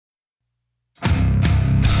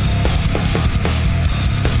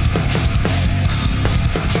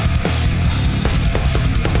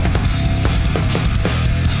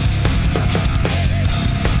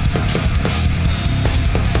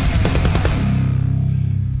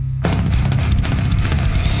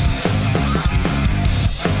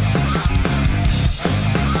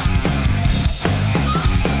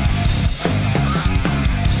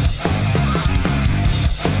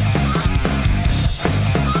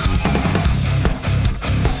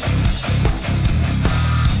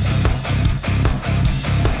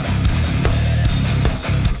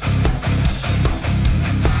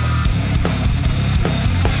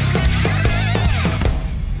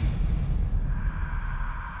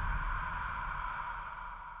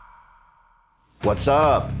What's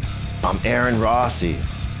up? I'm Rossi,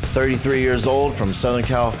 33 years old from Southern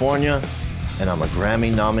California, and I'm a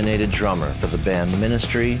Grammy-nominated drummer for the band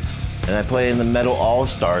Ministry, and I play in the Metal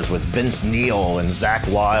All-Stars with Vince Neil and Zack,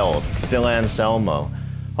 Phil Anselmo,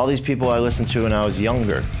 all these people I listened to when I was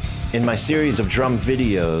younger. In my series of drum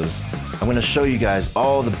videos, I'm going to show you guys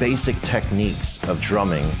all the basic techniques of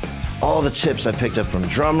drumming, all the tips I picked up from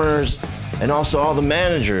drummers, and also all the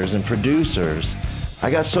managers and producers. I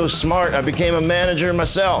got so smart, I became a manager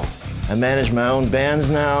myself. I manage my own bands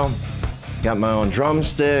now, got my own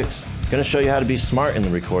drumsticks. Gonna show you how to be smart in the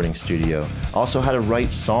recording studio. Also how to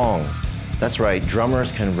write songs. That's right,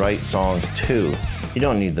 drummers can write songs too. You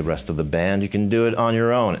don't need the rest of the band, you can do it on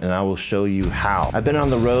your own, and I will show you how. I've been on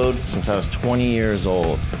the road since I was 20 years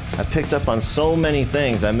old. I picked up on so many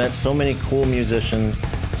things. I met so many cool musicians,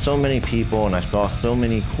 so many people, and I saw so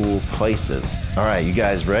many cool places. All right, you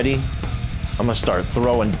guys ready? I'm gonna start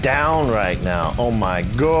throwing down right now. Oh my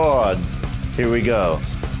God. Here we go.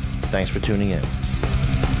 Thanks for tuning in.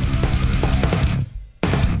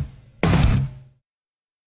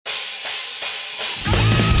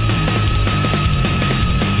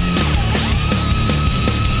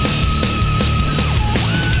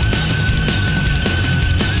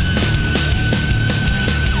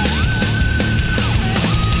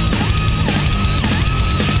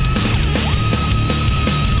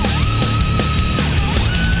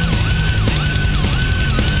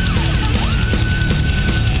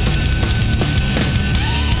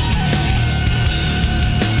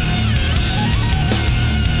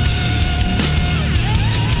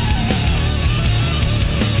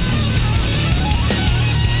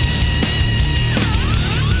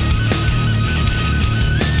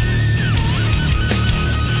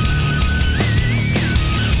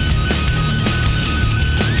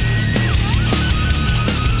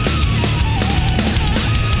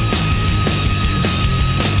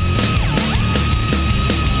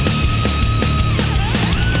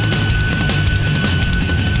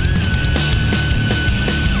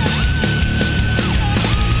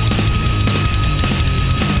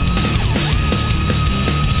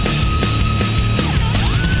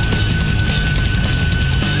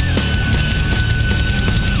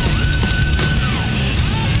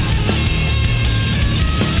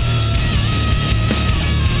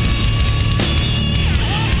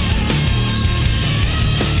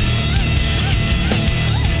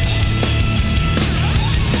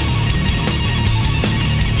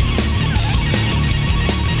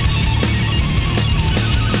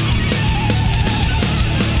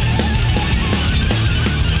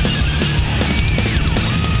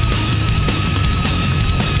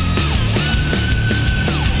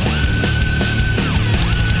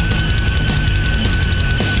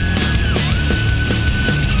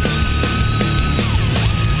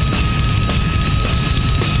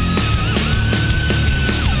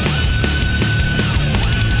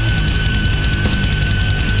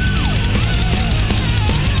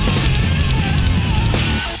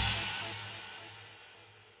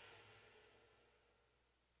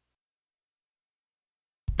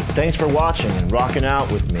 Thanks for watching and rocking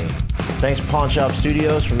out with me. Thanks Pawnshop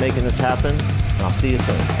Studios for making this happen, and I'll see you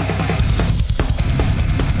soon.